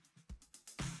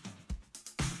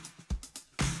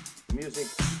music,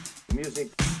 music,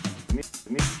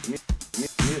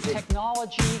 music,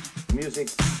 technology, music,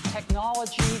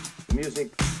 technology,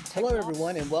 music. Hello,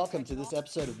 everyone, and welcome to this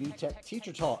episode of New Tech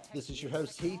Teacher Talk. This is your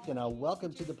host, Heath, and I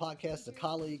welcome to the podcast a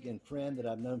colleague and friend that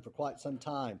I've known for quite some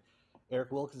time.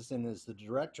 Eric Wilkinson is the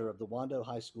director of the Wando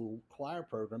High School Choir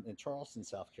Program in Charleston,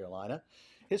 South Carolina.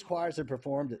 His choirs have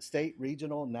performed at state,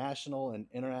 regional, national, and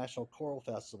international choral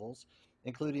festivals,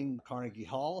 including Carnegie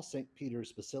Hall, St.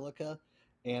 Peter's Basilica,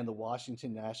 and the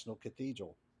Washington National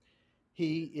Cathedral.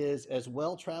 He is as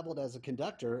well-traveled as a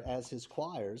conductor as his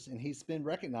choirs, and he's been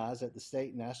recognized at the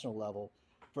state and national level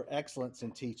for excellence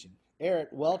in teaching. Eric,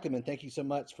 welcome, and thank you so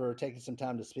much for taking some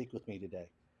time to speak with me today.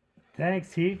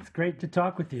 Thanks, Heath. It's great to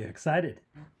talk with you. Excited.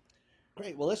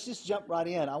 Great. Well, let's just jump right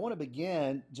in. I want to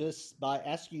begin just by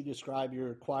asking you to describe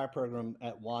your choir program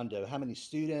at Wando. How many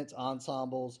students,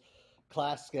 ensembles,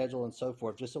 class schedule, and so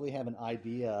forth, just so we have an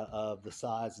idea of the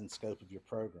size and scope of your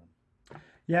program.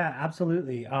 Yeah,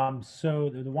 absolutely. So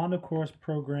the Wando Chorus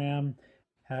program,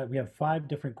 we have 5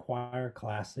 different choir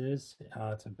classes.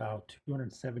 It's about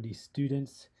 270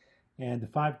 students. And the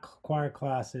 5 choir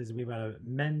classes, we've got a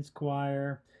men's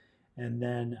choir, and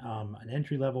then an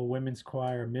entry-level women's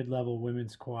choir, mid-level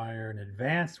women's choir, an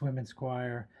advanced women's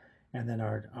choir, and then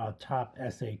our top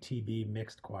SATB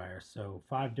mixed choir. So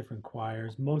 5 different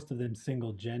choirs, most of them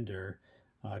single gender,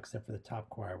 except for the top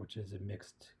choir, which is a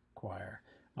mixed choir.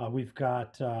 We've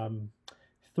got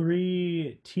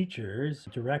 3 teachers,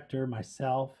 director,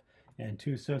 myself, and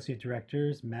 2 associate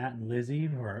directors, Matt and Lizzie,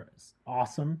 who are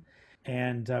awesome.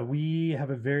 And we have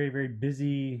a very, very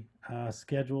busy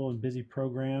schedule and busy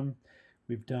program.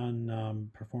 We've done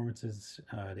performances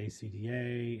at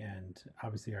ACDA and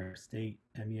obviously our state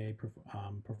MEA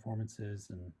performances,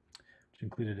 and which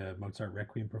included a Mozart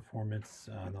Requiem performance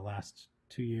in the last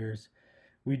 2 years.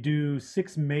 We do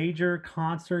 6 major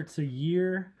concerts a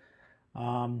year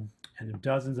and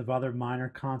dozens of other minor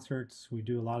concerts. We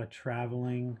do a lot of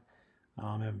traveling.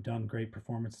 Have done great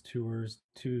performance tours,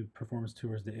 2 performance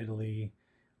tours to Italy,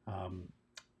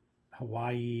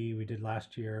 Hawaii. We did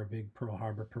last year a big Pearl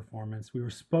Harbor performance. We were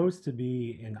supposed to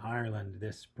be in Ireland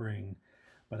this spring,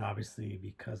 but obviously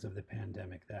because of the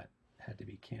pandemic that had to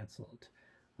be canceled.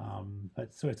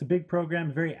 But so it's a big program,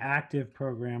 a very active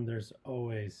program. There's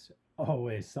always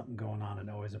something going on and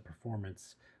always a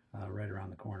performance right around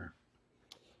the corner.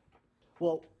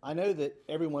 Well, I know that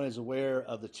everyone is aware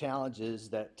of the challenges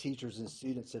that teachers and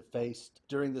students have faced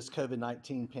during this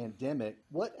COVID-19 pandemic.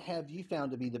 What have you found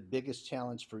to be the biggest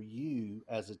challenge for you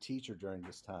as a teacher during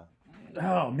this time?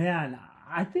 Oh, man,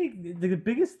 I think the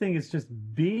biggest thing is just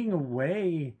being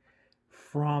away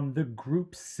from the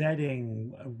group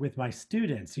setting with my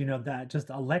students. You know, that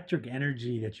just electric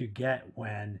energy that you get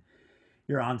when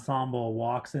your ensemble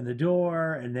walks in the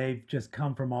door and they've just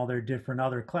come from all their different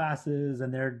other classes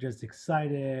and they're just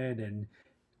excited and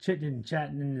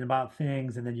chatting about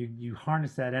things, and then you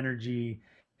harness that energy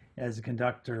as a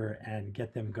conductor and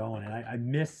get them going. And I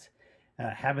miss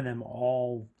having them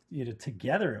all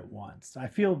together at once. I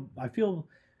feel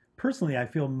personally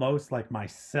most like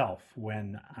myself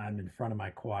when I'm in front of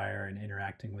my choir and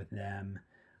interacting with them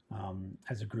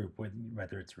as a group,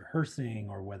 whether it's rehearsing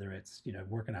or whether it's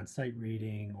working on sight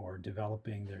reading or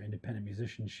developing their independent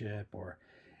musicianship, or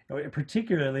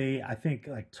particularly I think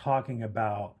like talking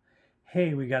about,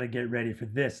 hey, we got to get ready for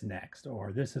this next,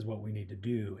 or this is what we need to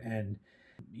do. And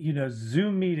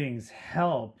Zoom meetings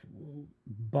help,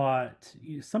 but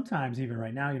sometimes even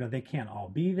right now they can't all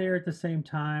be there at the same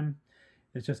time.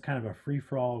 It's just kind of a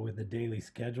free-for-all with the daily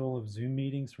schedule of Zoom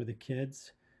meetings for the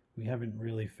kids. We haven't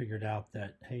really figured out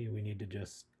that, hey, we need to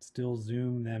just still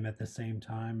Zoom them at the same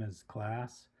time as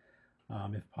class,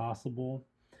 if possible.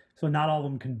 So not all of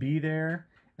them can be there.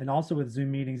 And also with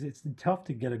Zoom meetings, it's tough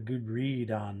to get a good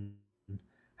read on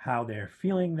how they're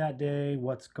feeling that day,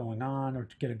 what's going on, or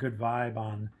to get a good vibe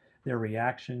on their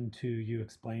reaction to you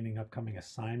explaining upcoming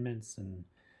assignments. And,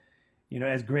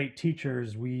 as great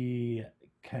teachers, we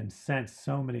can sense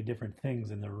so many different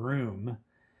things in the room.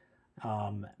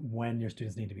 When your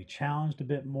students need to be challenged a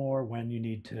bit more, when you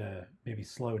need to maybe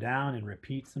slow down and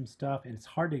repeat some stuff, and it's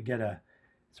hard to get a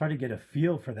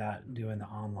feel for that doing the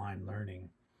online learning.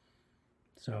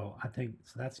 So I think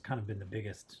that's kind of been the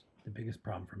biggest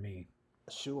problem for me.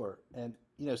 Sure. And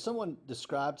someone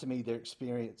described to me their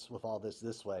experience with all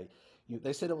this way.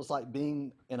 They said it was like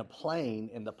being in a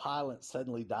plane and the pilot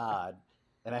suddenly died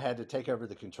and I had to take over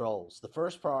the controls. The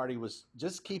first priority was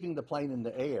just keeping the plane in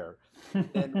the air.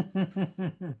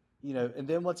 And, and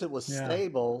then once it was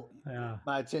stable,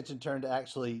 my attention turned to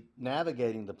actually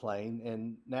navigating the plane.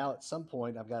 And now at some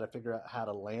point, I've got to figure out how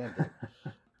to land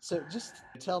it. So just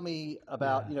tell me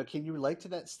about, Yeah. can you relate to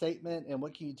that statement? And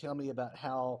what can you tell me about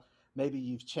how maybe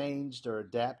you've changed or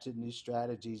adapted new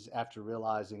strategies after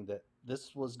realizing that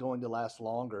this was going to last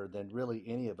longer than really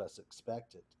any of us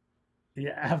expected?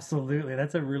 Yeah, absolutely.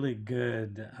 That's a really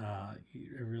good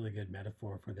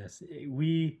metaphor for this.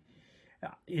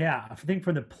 Yeah, I think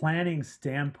from the planning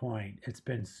standpoint, it's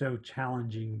been so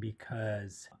challenging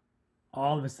because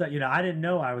all of a sudden, I didn't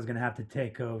know I was going to have to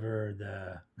take over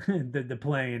the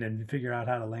plane and figure out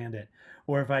how to land it.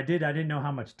 Or if I did, I didn't know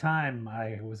how much time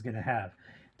I was going to have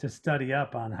to study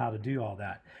up on how to do all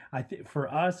that. I think for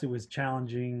us, it was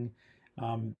challenging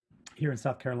um, here in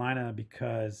South Carolina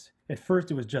because at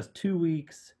first it was just 2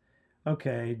 weeks.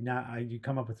 Okay, now you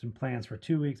come up with some plans for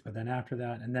 2 weeks, but then after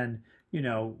that, and then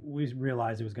we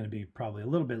realized it was going to be probably a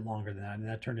little bit longer than that, and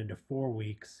that turned into 4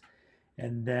 weeks.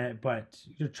 And then but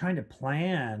you're trying to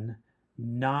plan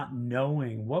not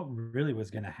knowing what really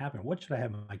was going to happen. What should I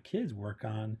have my kids work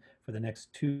on for the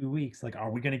next 2 weeks? Like,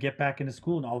 are we going to get back into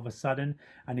school and all of a sudden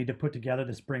I need to put together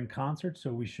the spring concert,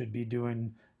 so we should be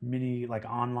doing mini like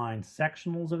online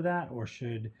sectionals of that, or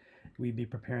should we be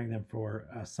preparing them for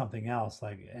something else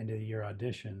like end of the year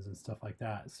auditions and stuff like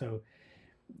that? So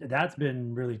that's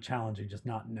been really challenging, just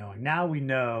not knowing. Now we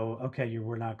know, okay,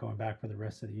 we're not going back for the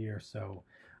rest of the year, so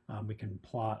we can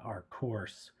plot our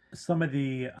course. Some of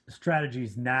the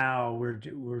strategies now,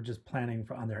 we're just planning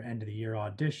on their end of the year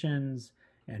auditions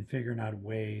and figuring out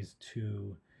ways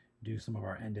to do some of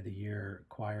our end of the year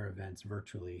choir events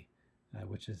virtually,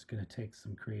 which is going to take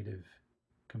some creative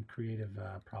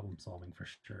problem solving for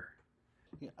sure.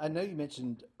 Yeah, I know you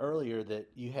mentioned earlier that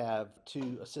you have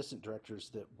two assistant directors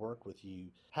that work with you.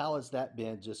 How has that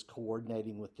been just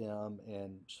coordinating with them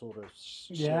and sort of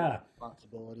sharing Yeah,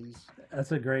 responsibilities?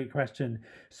 that's a great question.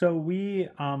 So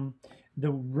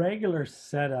the regular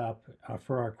setup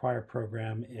for our choir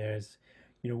program is,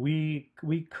 we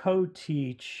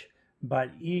co-teach, but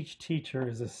each teacher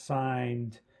is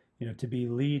assigned, to be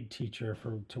lead teacher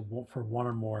for one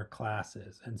or more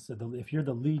classes. And so if you're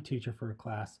the lead teacher for a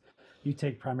class, you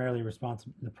take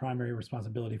the primary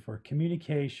responsibility for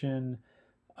communication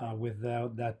with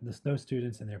those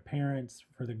students and their parents,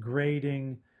 for the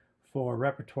grading, for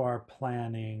repertoire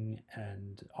planning,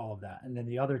 and all of that. And then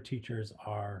the other teachers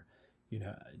are, you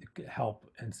know, help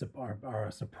and are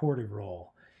a supportive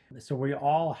role. So we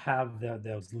all have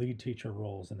those lead teacher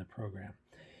roles in the program.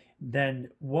 Then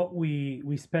what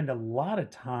we spend a lot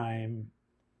of time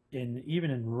in,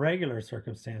 even in regular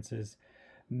circumstances,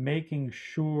 making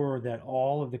sure that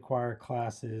all of the choir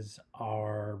classes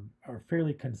are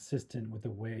fairly consistent with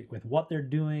what they're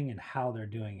doing and how they're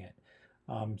doing it.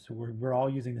 So we're all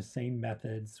using the same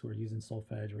methods. We're using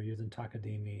solfege, we're using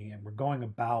takadimi, and we're going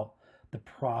about the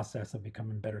process of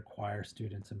becoming better choir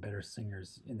students and better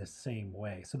singers in the same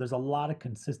way. So there's a lot of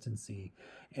consistency,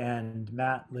 and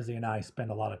Matt, Lizzie, and I spend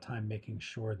a lot of time making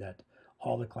sure that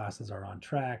all the classes are on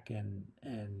track and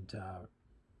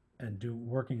do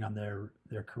working on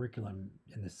their curriculum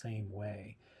in the same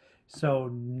way. So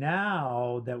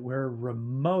now that we're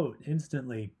remote,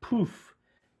 instantly, poof,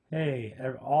 hey,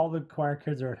 all the choir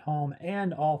kids are at home,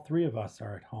 and all three of us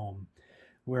are at home.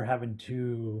 We're having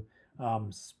to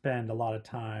spend a lot of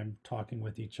time talking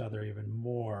with each other even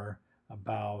more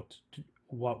about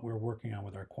what we're working on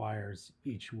with our choirs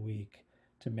each week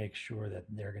to make sure that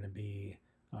they're going to be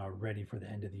ready for the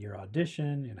end of the year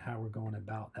audition and how we're going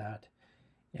about that.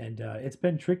 And it's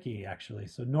been tricky actually.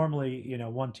 So normally,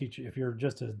 one teacher, if you're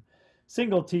just a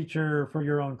single teacher for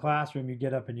your own classroom, you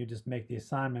get up and you just make the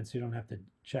assignments. You don't have to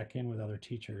check in with other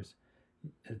teachers.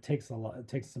 It takes a lot. It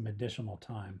takes some additional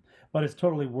time, but it's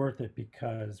totally worth it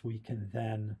because we can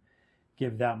then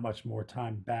give that much more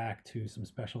time back to some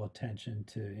special attention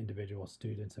to individual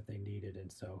students if they need it.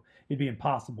 And so it'd be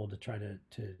impossible to try to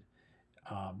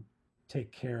um,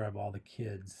 take care of all the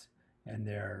kids and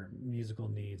their musical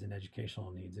needs and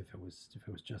educational needs if it was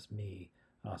just me.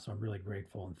 So I'm really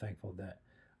grateful and thankful that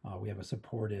we have a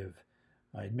supportive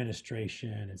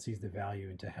administration and sees the value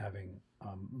into having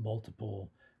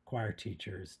multiple choir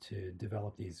teachers to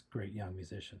develop these great young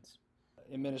musicians.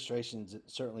 Administration is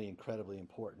certainly incredibly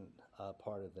important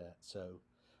part of that. So,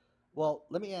 well,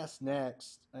 let me ask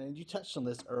next, and you touched on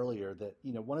this earlier, that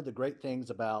one of the great things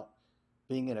about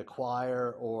being in a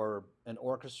choir or an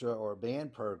orchestra or a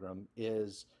band program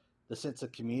is the sense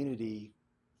of community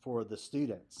for the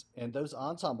students. And those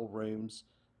ensemble rooms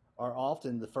are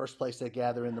often the first place they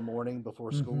gather in the morning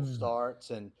before school Hmm.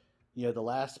 starts, and the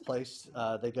last place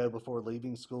they go before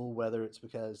leaving school, whether it's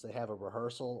because they have a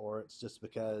rehearsal or it's just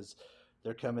because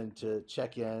they're coming to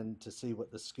check in to see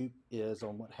what the scoop is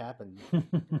on what happened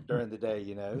during the day,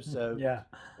 you know. So, Yeah.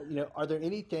 are there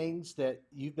any things that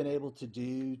you've been able to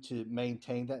do to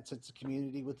maintain that sense of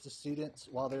community with the students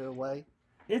while they're away?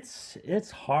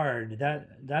 It's hard.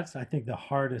 That's I think the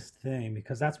hardest thing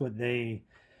because that's what they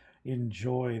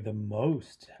enjoy the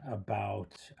most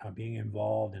about being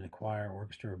involved in a choir,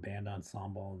 orchestra, or band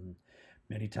ensemble. And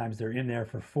many times they're in there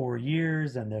for 4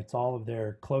 years, and it's all of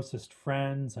their closest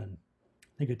friends, and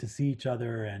they get to see each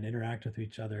other and interact with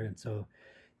each other. And so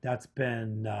that's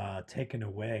been taken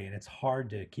away, and it's hard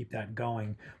to keep that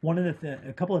going.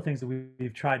 A couple of things that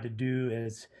we've tried to do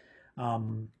is,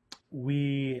 um,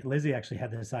 Lizzie actually had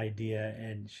this idea,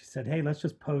 and she said, "Hey, let's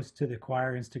just post to the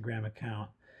choir Instagram account.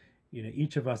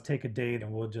 Each of us take a date,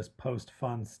 and we'll just post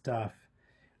fun stuff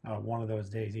one of those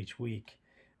days each week,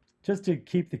 just to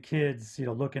keep the kids,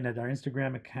 looking at our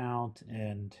Instagram account,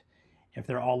 and if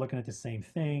they're all looking at the same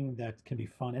thing, that can be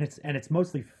fun. And it's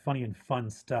mostly funny and fun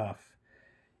stuff,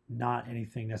 not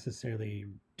anything necessarily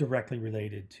directly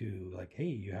related to like, hey,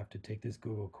 you have to take this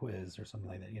Google quiz or something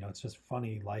like that. It's just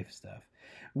funny life stuff.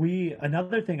 We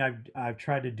Another thing I've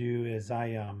tried to do is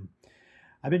I've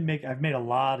made a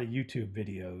lot of YouTube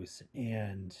videos,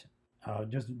 and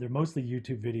just they're mostly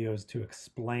YouTube videos to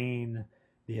explain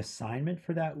the assignment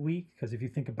for that week. Because if you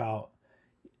think about,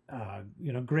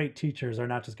 great teachers are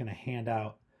not just going to hand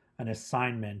out an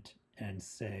assignment and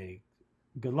say,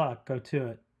 "Good luck, go to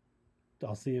it.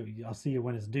 I'll see you. I'll see you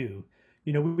when it's due."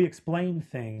 We explain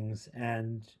things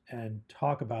and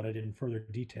talk about it in further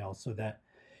detail so that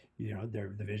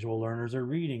the visual learners are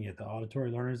reading it, the auditory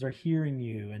learners are hearing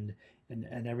you,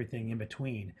 and everything in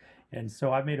between. And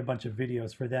so I've made a bunch of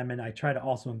videos for them, and I try to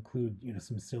also include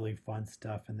some silly fun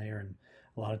stuff in there. And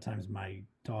a lot of times my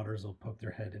daughters will poke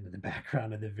their head into the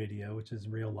background of the video, which is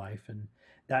real life, and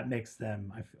that makes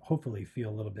them hopefully feel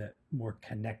a little bit more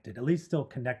connected, at least still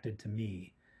connected to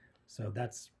me. So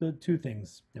that's the two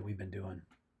things that we've been doing.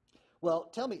 Well,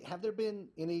 tell me, have there been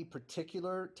any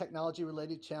particular technology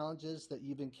related challenges that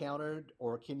you've encountered,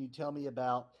 or can you tell me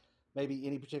about maybe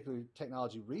any particular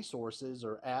technology resources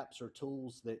or apps or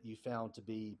tools that you found to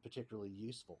be particularly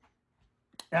useful?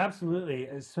 Absolutely.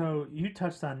 So you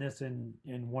touched on this in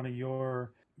one of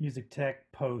your music tech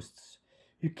posts.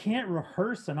 You can't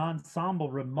rehearse an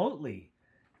ensemble remotely.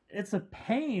 It's a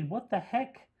pain. What the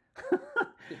heck?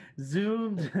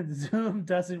 Zoom Zoom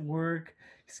doesn't work.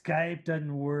 Skype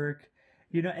doesn't work.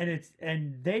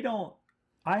 And they don't.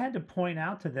 I had to point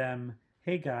out to them,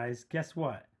 hey guys, guess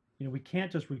what? We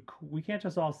can't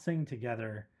just all sing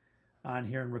together on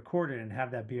here and record it and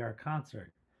have that be our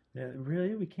concert.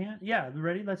 Really, we can't? Yeah,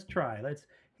 ready? Let's try.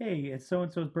 Hey, it's so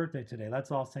and so's birthday today.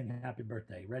 Let's all sing happy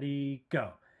birthday. Ready,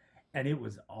 go. And it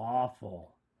was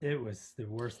awful. It was the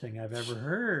worst thing I've ever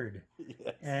heard.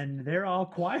 Yes. And they're all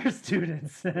choir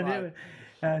students. And Right.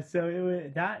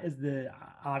 that is the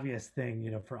obvious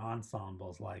thing, for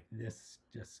ensembles. Like this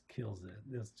just kills it.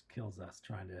 This kills us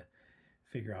trying to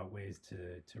figure out ways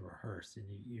to rehearse, and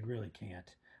you really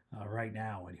can't right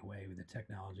now anyway. The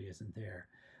technology isn't there.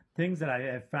 Things that I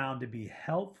have found to be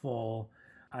helpful,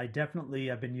 I've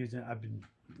been,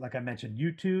 like I mentioned,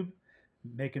 YouTube,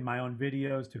 making my own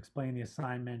videos to explain the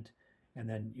assignment, and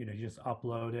then you just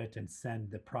upload it and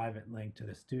send the private link to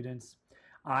the students.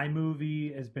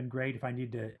 iMovie has been great if I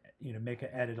need to make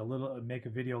a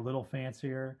video a little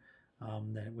fancier,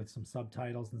 with some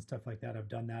subtitles and stuff like that. I've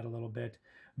done that a little bit.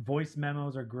 Voice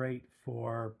memos are great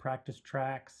for practice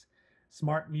tracks.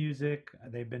 Smart Music,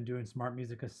 they've been doing Smart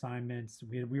Music assignments.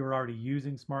 We were already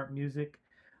using Smart Music,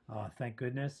 thank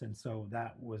goodness. And so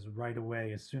that was right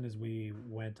away. As soon as we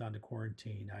went on to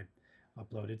quarantine, I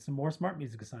uploaded some more Smart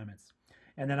Music assignments.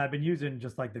 And then I've been using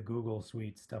just like the Google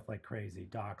Suite stuff like crazy: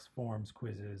 Docs, Forms,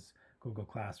 Quizzes, Google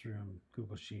Classroom,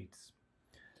 Google Sheets.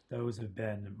 Those have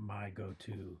been my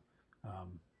go-to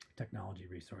technology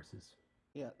resources.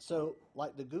 Yeah. So,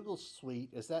 like the Google Suite,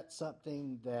 is that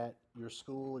something that your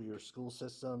school or your school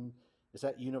system, is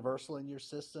that universal in your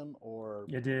system or?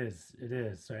 It is. It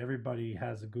is. So everybody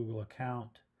has a Google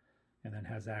account and then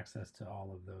has access to all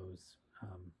of those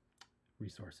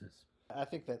resources. I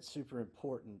think that's super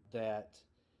important that,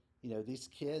 these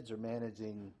kids are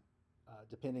managing,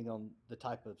 depending on the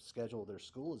type of schedule their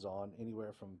school is on,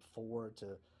 anywhere from 4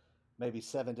 to maybe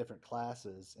 7 different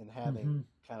classes, and having Hmm.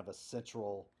 kind of a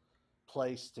central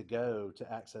place to go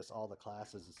to access all the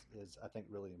classes is I think,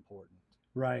 really important.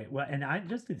 Right. Well, and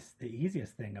it's the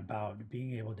easiest thing about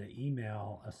being able to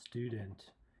email a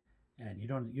student, and you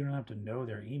don't have to know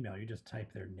their email. You just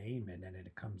type their name in, and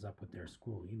it comes up with their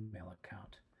school email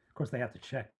account. Of course, they have to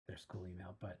check their school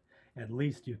email, but at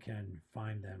least you can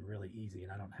find them really easy,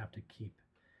 and I don't have to keep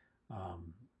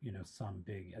some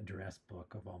big address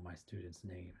book of all my students'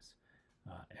 names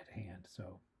at hand.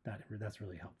 So that's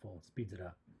really helpful. It speeds it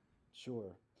up.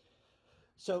 Sure.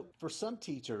 So, for some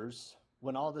teachers,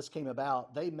 when all this came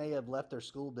about, they may have left their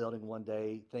school building one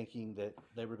day thinking that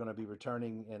they were going to be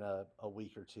returning in a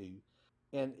week or two.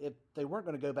 And if they weren't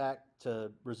going to go back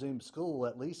to resume school,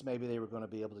 at least maybe they were going to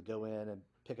be able to go in and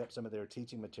pick up some of their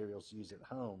teaching materials to use at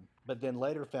home. But then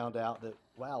later found out that,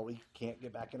 wow, we can't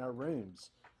get back in our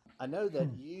rooms. I know that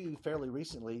you fairly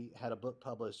recently had a book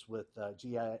published with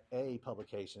GIA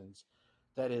Publications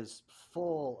that is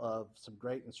full of some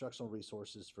great instructional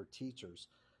resources for teachers.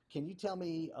 Can you tell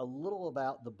me a little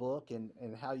about the book and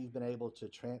how you've been able to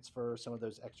transfer some of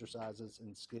those exercises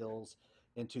and skills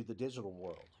into the digital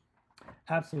world?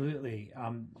 Absolutely.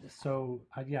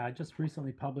 I just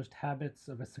recently published Habits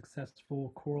of a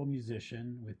Successful Choral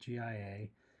Musician with GIA.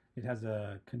 It has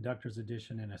a conductor's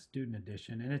edition and a student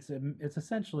edition, and it's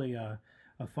essentially a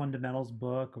fundamentals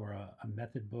book or a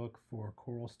method book for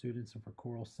choral students and for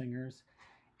choral singers.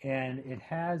 And it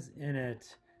has in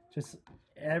it just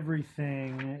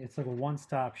everything. It's like a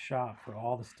one-stop shop for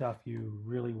all the stuff you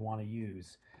really want to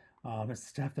use. It's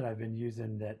stuff that I've been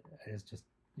using that is just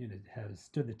has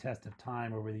stood the test of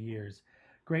time over the years.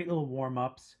 Great little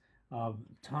warm-ups,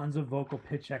 tons of vocal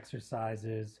pitch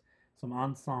exercises, some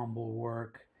ensemble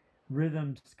work,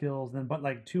 rhythm skills, but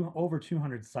like over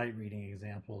 200 sight reading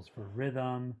examples for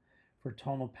rhythm, for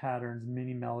tonal patterns,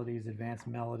 mini melodies, advanced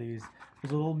melodies.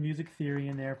 There's a little music theory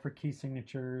in there for key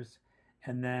signatures,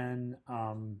 and then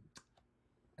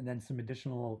some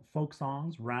additional folk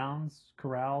songs, rounds,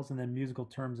 chorales, and then musical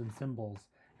terms and symbols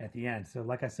at the end. So,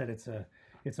 like I said, it's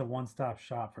a one-stop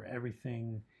shop for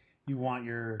everything you want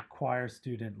your choir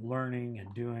student learning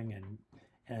and doing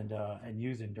and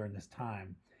using during this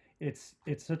time. It's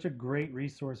such a great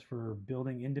resource for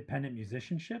building independent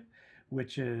musicianship,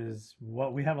 which is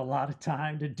what we have a lot of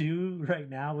time to do right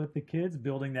now with the kids,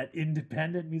 building that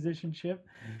independent musicianship.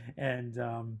 And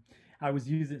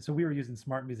we were using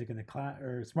Smart Music in the class,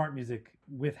 or Smart Music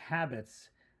with Habits,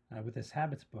 with this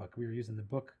Habits book. We were using the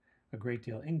book a great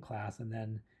deal in class, and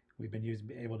then we've been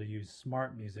able to use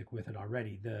Smart Music with it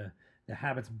already. The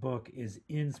Habits book is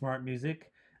in Smart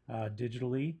Music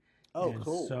digitally. Oh, And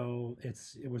cool. so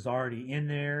it was already in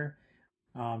there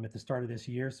at the start of this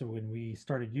year. So when we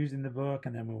started using the book,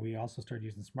 and then when we also started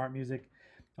using Smart Music,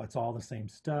 it's all the same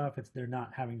stuff. They're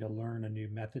not having to learn a new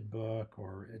method book,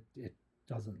 or it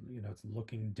doesn't, it's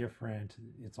looking different.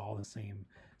 It's all the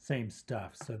same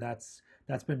stuff. So that's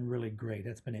been really great.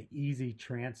 That's been an easy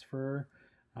transfer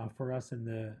for us in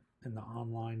the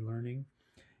online learning,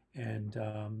 and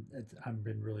I've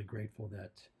been really grateful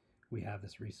that we have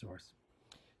this resource.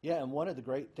 Yeah, and one of the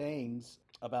great things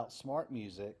about Smart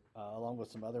Music, along with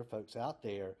some other folks out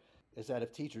there, is that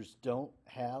if teachers don't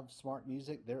have Smart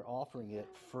Music, they're offering it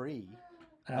free.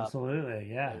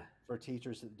 Absolutely, yeah. For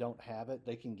teachers that don't have it,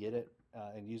 they can get it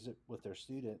and use it with their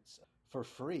students for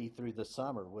free through the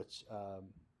summer, which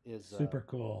is Super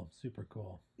cool, super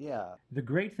cool. yeah. The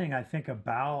great thing I think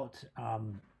about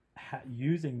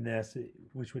using this,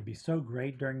 which would be so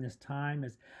great during this time,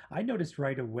 is I noticed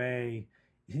right away,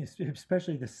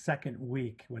 especially the second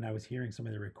week when I was hearing some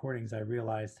of the recordings, I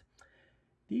realized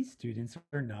these students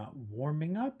are not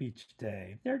warming up each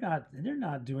day. They're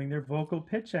not doing their vocal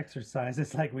pitch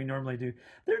exercises like we normally do.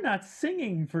 They're not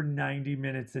singing for 90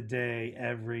 minutes a day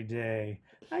every day.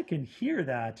 I can hear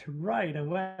that right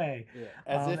away. Yeah,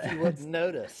 as if you wouldn't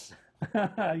notice.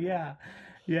 Yeah,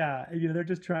 yeah. They're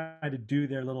just trying to do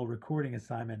their little recording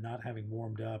assignment, not having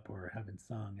warmed up or haven't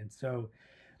sung. And so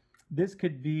this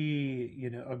could be,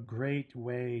 a great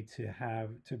way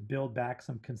to build back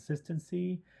some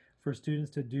consistency for students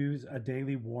to do a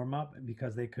daily warm up,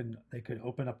 because they could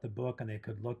open up the book and they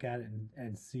could look at it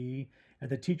and see, and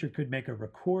the teacher could make a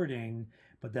recording,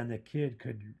 but then the kid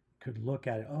could look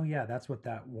at it. Oh yeah, that's what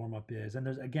that warm up is. And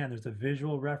there's a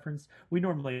visual reference. We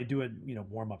normally do it,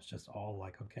 warm ups just all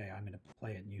like, okay, I'm going to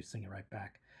play it and you sing it right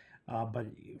back. But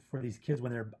for these kids,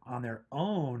 when they're on their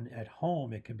own at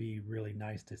home, it can be really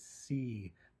nice to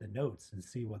see the notes and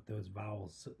see what those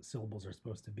vowels, syllables are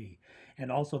supposed to be.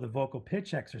 And also the vocal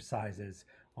pitch exercises,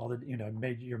 all the,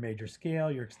 your major scale,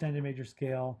 your extended major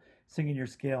scale, singing your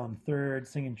scale in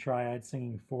thirds, singing triads,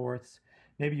 singing fourths.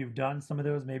 Maybe you've done some of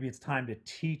those. Maybe it's time to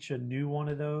teach a new one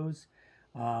of those.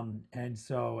 And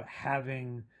so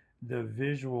having the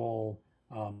visual,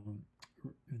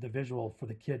 for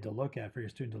the kid to look at, for your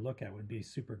student to look at, would be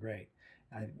super great.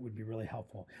 Would be really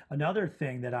helpful. Another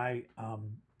thing that I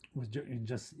was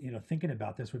just thinking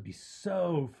about, this would be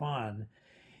so fun,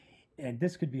 And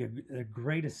this could be a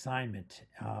great assignment.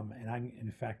 And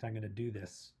in fact, I'm going to do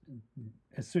this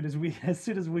as soon as we as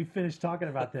soon as we finish talking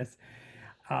about this.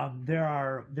 There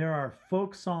are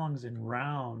folk songs and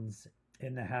rounds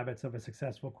in the habits of a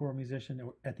successful choral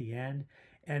musician at the end,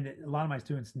 and a lot of my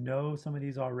students know some of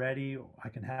these already. I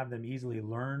can have them easily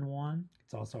learn one.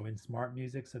 It's also in Smart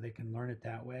Music, so they can learn it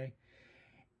that way.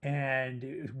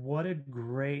 And what a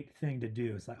great thing to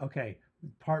do. It's like, okay,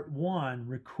 part one,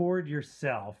 record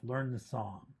yourself, learn the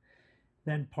song.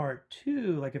 Then part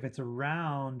two, like if it's a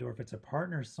round or if it's a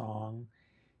partner song,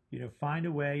 find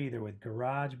a way either with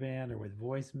GarageBand or with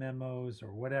voice memos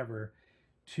or whatever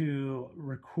to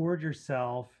record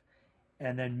yourself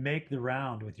and then make the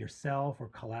round with yourself or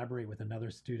collaborate with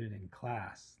another student in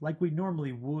class, like we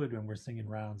normally would when we're singing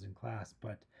rounds in class,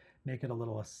 but make it a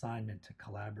little assignment to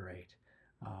collaborate.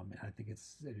 And I think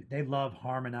they love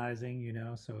harmonizing,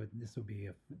 so this will be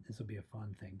a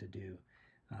fun thing to do,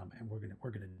 and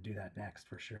we're gonna do that next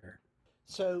for sure.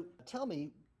 So tell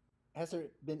me, has there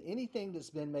been anything that's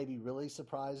been maybe really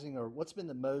surprising, or what's been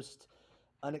the most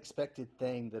unexpected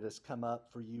thing that has come up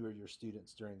for you or your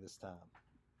students during this time?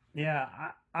 Yeah,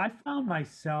 I found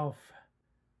myself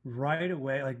right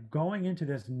away, like going into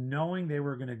this, knowing they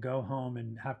were going to go home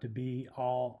and have to be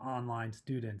all online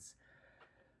students.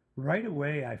 Right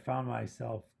away, I found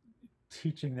myself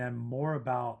teaching them more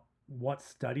about what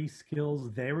study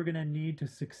skills they were going to need to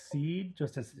succeed,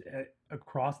 just as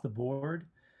across the board,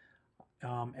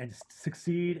 and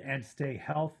succeed and stay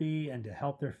healthy and to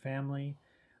help their family.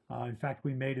 In fact,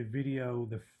 we made a video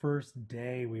the first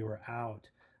day we were out,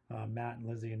 Matt and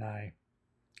Lizzie and I,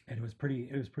 and it was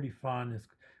pretty fun.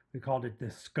 We called it the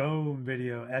SCHOM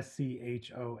video,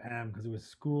 SCHOM, because it was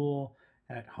school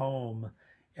at home,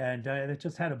 and it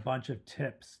just had a bunch of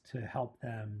tips to help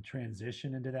them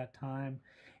transition into that time.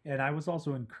 And I was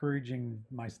also encouraging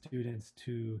my students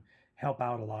to help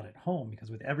out a lot at home because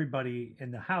with everybody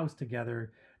in the house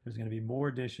together, there's going to be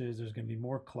more dishes, there's going to be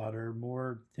more clutter,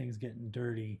 more things getting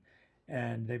dirty,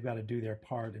 and they've got to do their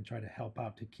part and try to help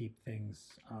out to keep things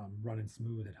running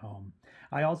smooth at home.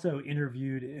 I also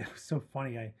interviewed. It was so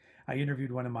funny. I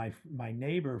interviewed one of my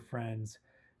neighbor friends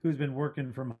who's been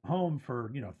working from home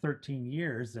for 13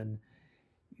 years, and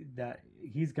that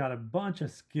he's got a bunch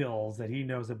of skills that he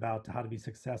knows about how to be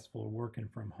successful working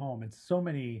from home. And so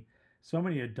many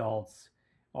adults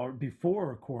or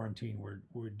before quarantine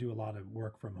would do a lot of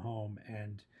work from home,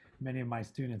 and many of my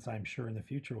students I'm sure in the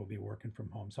future will be working from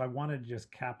home. So I wanted to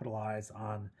just capitalize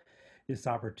on this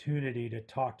opportunity to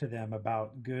talk to them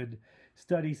about good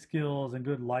study skills and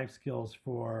good life skills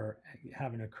for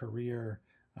having a career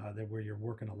that where you're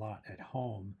working a lot at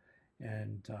home.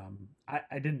 And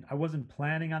I wasn't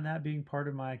planning on that being part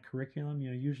of my curriculum.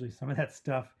 Usually some of that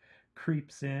stuff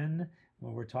creeps in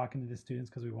when we're talking to the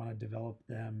students because we want to develop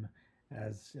them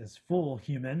as full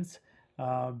humans.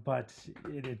 But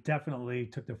it definitely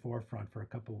took the forefront for a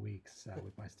couple of weeks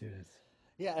with my students.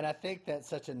 Yeah, and I think that's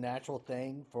such a natural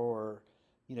thing for,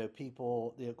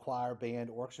 people, the choir, band,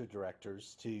 orchestra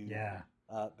directors to, Yeah.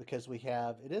 because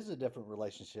it is a different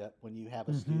relationship when you have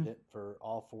a Hmm. student for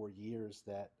all 4 years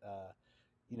that,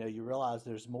 you realize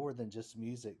there's more than just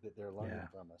music that they're learning Yeah.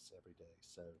 from us every day.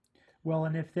 So, Well,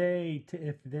 and if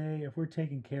we're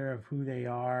taking care of who they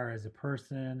are as a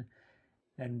person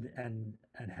and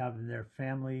having their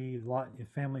family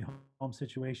home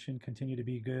situation continue to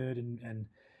be good, and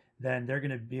then they're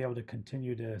going to be able to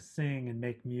continue to sing and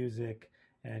make music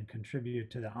and contribute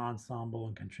to the ensemble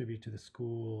and contribute to the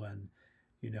school, and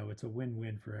it's a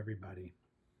win-win for everybody.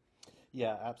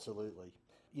 yeah, absolutely.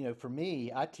 For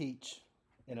me, I teach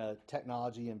in a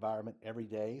technology environment every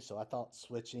day. So I thought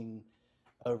switching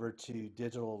over to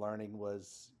digital learning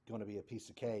was going to be a piece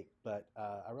of cake, but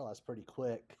I realized pretty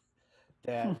quick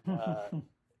that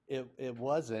it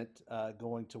wasn't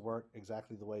going to work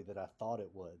exactly the way that I thought it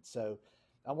would. So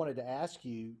I wanted to ask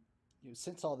you,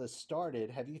 since all this started,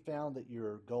 have you found that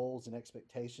your goals and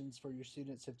expectations for your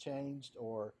students have changed,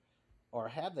 or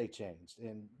have they changed?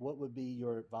 And what would be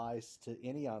your advice to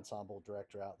any ensemble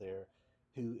director out there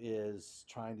who is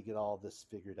trying to get all this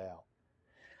figured out?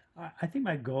 I think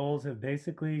my goals have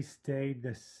basically stayed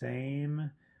the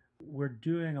same. We're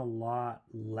doing a lot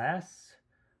less.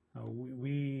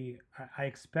 I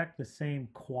expect the same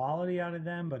quality out of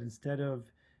them, but instead of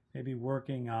maybe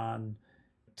working on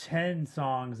 10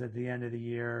 songs at the end of the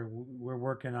year, we're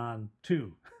working on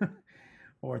two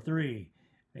or three,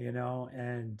 and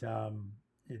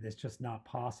it's just not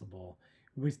possible.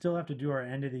 We still have to do our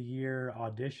end of the year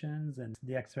auditions, and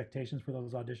the expectations for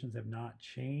those auditions have not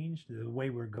changed. The way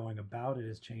we're going about it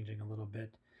is changing a little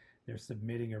bit. they're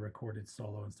submitting a recorded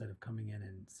solo instead of coming in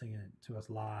and singing it to us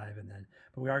live.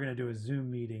 But we are going to do a Zoom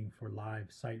meeting for live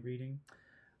sight reading.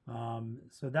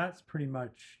 So that's pretty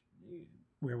much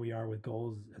where we are with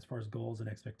goals, as far as goals and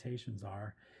expectations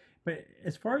are. But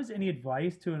as far as any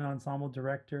advice to an ensemble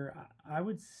director, I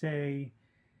would say,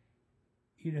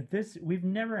 we've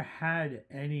never had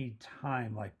any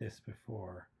time like this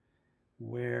before,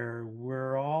 where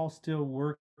we're all still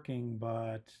working,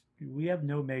 but we have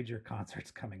no major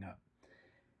concerts coming up.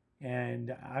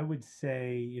 And I would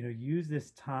say, use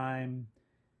this time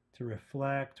to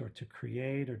reflect or to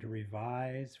create or to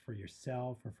revise for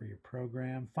yourself or for your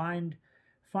program. Find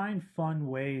fun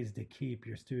ways to keep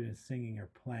your students singing or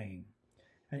playing.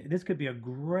 This could be a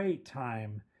great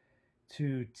time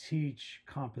to teach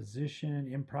composition,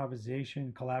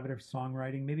 improvisation, collaborative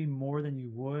songwriting, maybe more than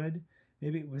you would.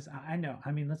 Maybe it was, I know,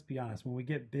 let's be honest, when we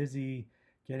get busy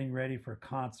getting ready for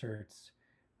concerts,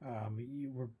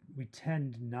 we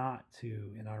tend not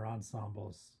to, in our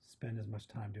ensembles, spend as much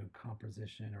time doing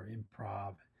composition or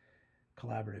improv,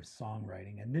 collaborative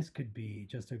songwriting. And this could be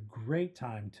just a great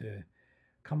time to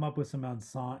come up with some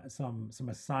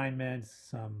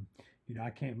assignments. I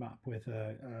came up with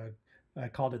I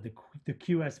called it the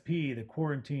QSP, the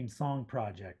Quarantine Song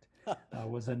Project.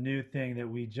 Was a new thing that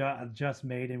we just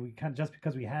made, and we just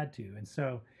because we had to. And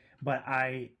so,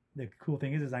 the cool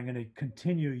thing is I'm going to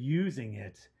continue using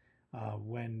it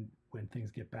when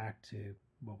things get back to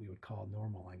what we would call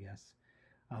normal, I guess.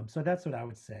 So that's what I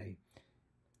would say.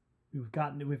 We've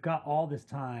got all this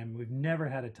time. We've never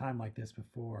had a time like this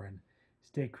before, and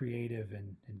stay creative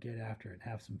and get after it.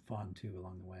 Have some fun too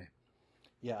along the way.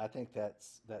 Yeah, I think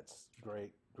that's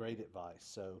great advice.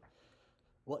 So,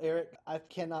 well, Eric, I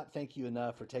cannot thank you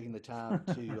enough for taking the time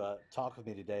to talk with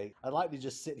me today. I'd like to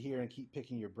just sit here and keep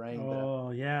picking your brain. Oh,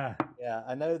 yeah. Yeah,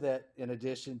 I know that in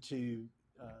addition to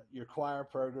your choir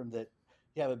program, that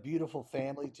you have a beautiful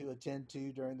family to attend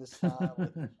to during this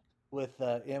time with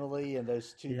Emily and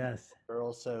those two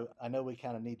girls. So I know we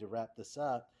kind of need to wrap this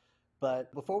up.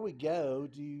 But before we go,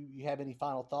 do you have any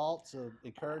final thoughts of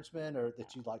encouragement or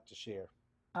that you'd like to share?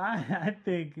 I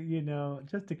think,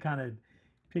 just to kind of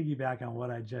piggyback on what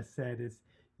I just said, is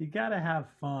you got to have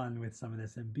fun with some of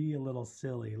this and be a little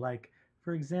silly. Like,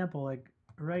 for example, like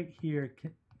right here,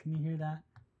 can you hear that?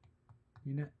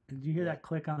 Did you hear that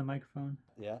click on the microphone?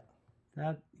 Yeah.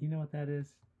 That, you know what that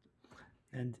is?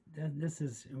 And this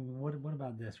is, what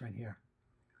about this right here?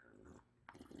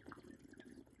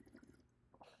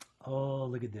 Oh,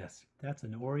 look at this. That's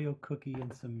an Oreo cookie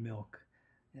and some milk.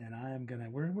 And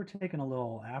we're taking a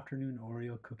little afternoon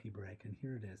Oreo cookie break. And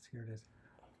here it is.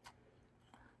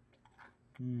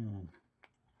 I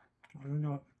don't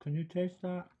know. Can you taste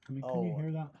that? Can you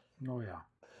hear that? Oh, yeah.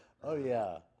 Oh,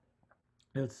 yeah.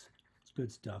 It's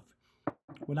good stuff.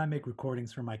 When I make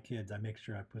recordings for my kids, I make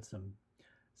sure I put some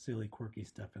silly, quirky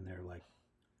stuff in there, like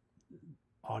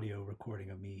audio recording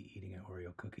of me eating an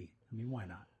Oreo cookie. Why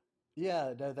not?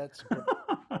 Yeah, no, that's great.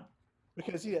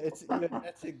 Because it's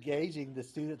that's engaging. The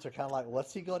students are kind of like,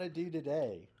 "What's he going to do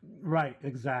today?" Right,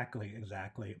 exactly. And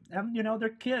they're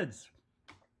kids.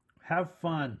 Have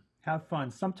fun.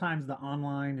 Sometimes the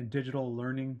online and digital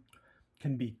learning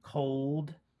can be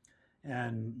cold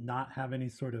and not have any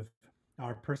sort of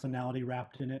our personality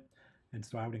wrapped in it. And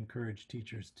so I would encourage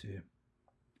teachers to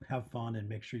have fun and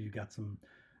make sure you got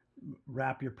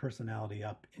wrap your personality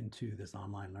up into this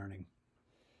online learning.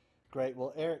 Great.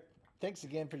 Well, Eric, thanks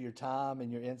again for your time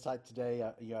and your insight today.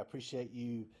 I appreciate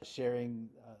you sharing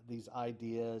these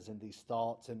ideas and these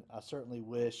thoughts. And I certainly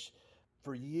wish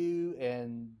for you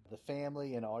and the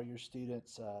family and all your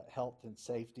students health and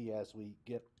safety as we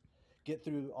get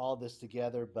through all this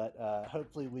together. But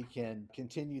hopefully we can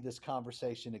continue this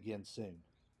conversation again soon.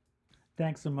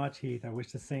 Thanks so much, Heath. I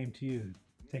wish the same to you.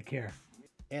 Take care.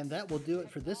 And that will do it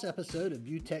for this episode of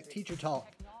MUTEC Teacher Talk.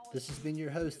 This has been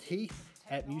your host, Heath,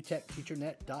 at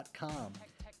MUTECTeacherNet.com.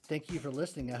 Thank you for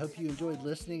listening. I hope you enjoyed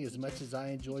listening as much as I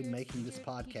enjoyed making this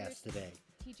podcast today.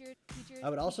 I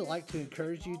would also like to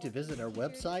encourage you to visit our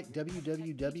website,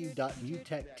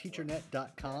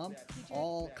 www.mutecteachernet.com.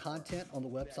 All content on the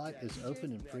website is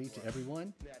open and free to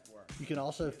everyone. You can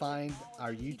also find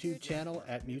our YouTube channel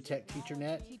at MUTEC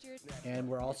TeacherNet, and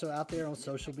we're also out there on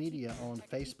social media on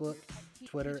Facebook,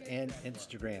 Twitter, and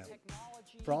Instagram.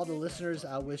 For all the listeners,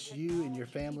 I wish you and your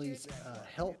families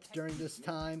health during this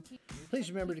time. Please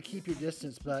remember to keep your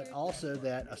distance, but also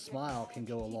that a smile can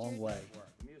go a long way.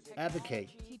 Advocate,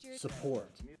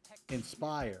 support,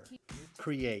 inspire,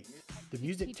 create. The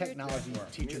Music Technology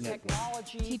Teacher Network.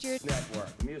 Teacher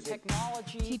Network. Music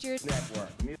Technology Teacher Network.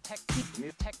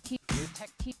 Teacher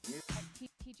Network.